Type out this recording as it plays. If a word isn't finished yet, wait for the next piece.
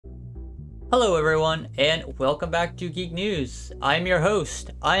Hello everyone, and welcome back to Geek News. I'm your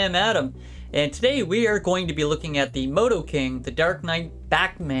host, I am Adam, and today we are going to be looking at the ModoKing, the Dark Knight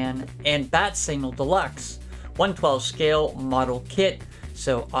Batman, and Batsignal Deluxe 1/12 scale model kit.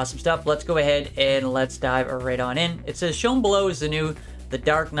 So awesome stuff. Let's go ahead and let's dive right on in. It says shown below is the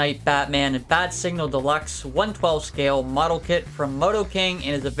Dark Knight Batman and Batsignal Deluxe 1/12 scale model kit from ModoKing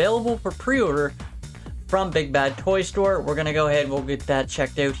and is available for pre-order from Big Bad Toy Store. We're gonna go ahead and we'll get that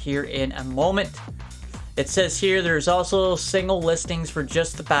checked out here in a moment. It says here there's also single listings for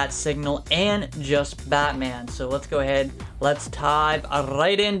just the Batsignal and just Batman. So let's go ahead, let's dive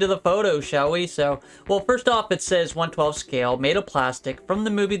right into the photo, shall we? So, well, first off, it says 1/12 scale, made of plastic, from the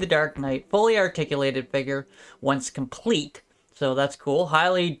movie The Dark Knight, fully articulated figure once complete. So that's cool.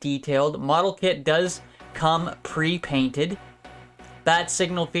 Highly detailed. Model kit does come pre-painted.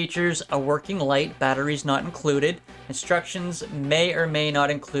 Batsignal features a working light, batteries not included. Instructions may or may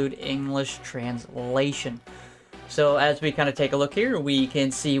not include English translation. So as we kind of take a look here, we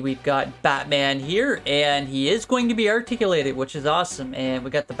can see we've got Batman here, and he is going to be articulated, which is awesome. And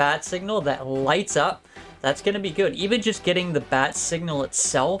we got the Batsignal that lights up. That's going to be good. Even just getting the Batsignal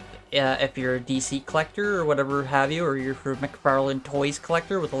itself, if you're a DC collector or whatever have you, or you're a McFarlane Toys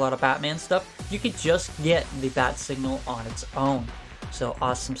collector with a lot of Batman stuff, you could just get the Batsignal on its own. So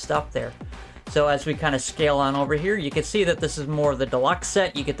awesome stuff there. So as we kind of scale on over here, you can see that this is more of the deluxe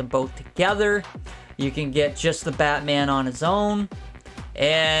set. You get them both together. You can get just the Batman on his own.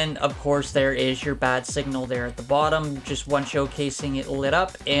 And of course there is your Batsignal there at the bottom. Just one showcasing it lit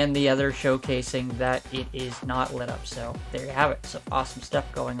up and the other showcasing that it is not lit up. So there you have it. So awesome stuff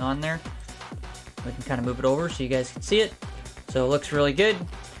going on there. We can kind of move it over so you guys can see it. So it looks really good.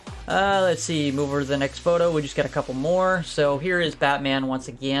 Let's see, move over to the next photo. We just got a couple more. So here is Batman once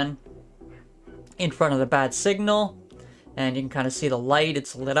again in front of the Batsignal, and you can kind of see the light,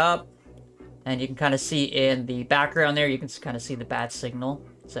 it's lit up, and you can kind of see in the background there, you can kind of see the Batsignal.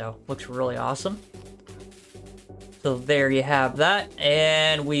 So looks really awesome. So there you have that,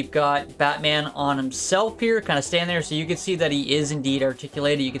 and we've got Batman on himself here, kind of standing there, so you can see that he is indeed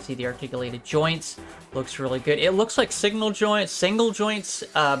articulated. You can see the articulated joints. Looks really good. It looks like single joints,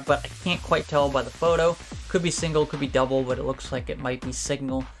 but I can't quite tell by the photo. Could be single, could be double, but it looks like it might be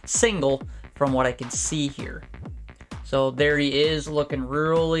single from what I can see here. So there he is, looking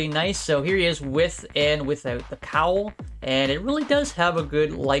really nice. So here he is with and without the cowl. And it really does have a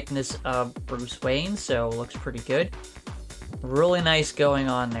good likeness of Bruce Wayne, so it looks pretty good. Really nice going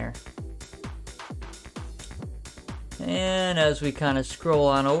on there. And as we kind of scroll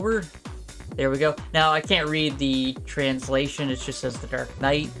on over, there we go. Now, I can't read the translation, it just says The Dark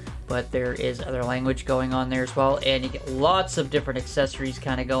Knight, but there is other language going on there as well. And you get lots of different accessories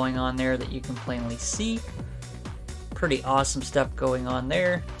kind of going on there that you can plainly see. Pretty awesome stuff going on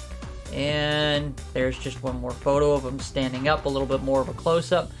there. And there's just one more photo of him standing up, a little bit more of a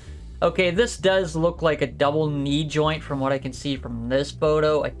close-up. Okay, this does look like a double knee joint from what I can see from this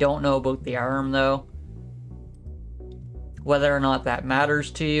photo. I don't know about the arm though, whether or not that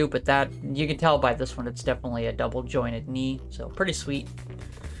matters to you, but that you can tell by this one it's definitely a double jointed knee. So pretty sweet,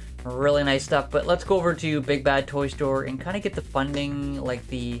 really nice stuff. But let's go over to Big Bad Toy Store and kind of get the funding, like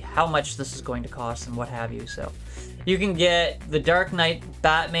how much this is going to cost and what have you. So you can get the Dark Knight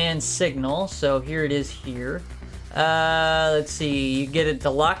Batman Signal. So here it is here. Let's see, you get a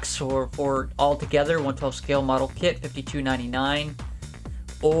deluxe or for all together 1/12 scale model kit, $52.99.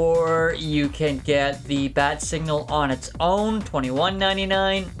 Or you can get the Batsignal on its own,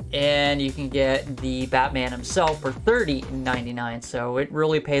 $21.99, and you can get the Batman himself for $30.99. So it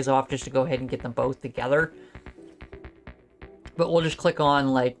really pays off just to go ahead and get them both together. But we'll just click on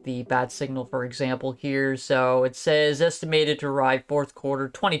like the Batsignal, for example, here. So it says estimated to arrive fourth quarter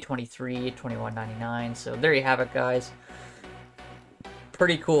 2023, $21.99. So there you have it, guys.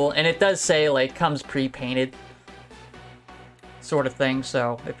 Pretty cool. And it does say like comes pre-painted sort of thing.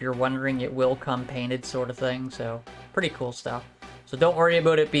 So if you're wondering, it will come painted sort of thing. So pretty cool stuff. So don't worry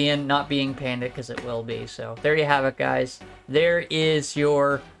about it not being painted, because it will be. So there you have it, guys. There is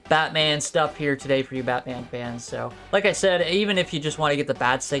your Batman stuff here today for you Batman fans. So like I said, even if you just want to get the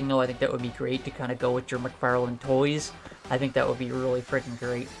Batsignal, I think that would be great to kind of go with your McFarlane Toys. I think that would be really freaking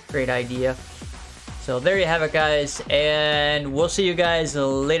great idea. So there you have it, guys, and we'll see you guys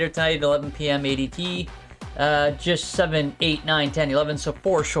later tonight, 11 p.m. ADT. Just 7, 8, 9, 10, 11, so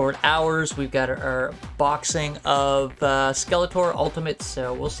 4 short hours. We've got our boxing of Skeletor Ultimates,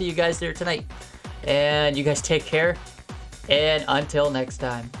 so we'll see you guys there tonight. And you guys take care, and until next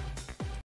time.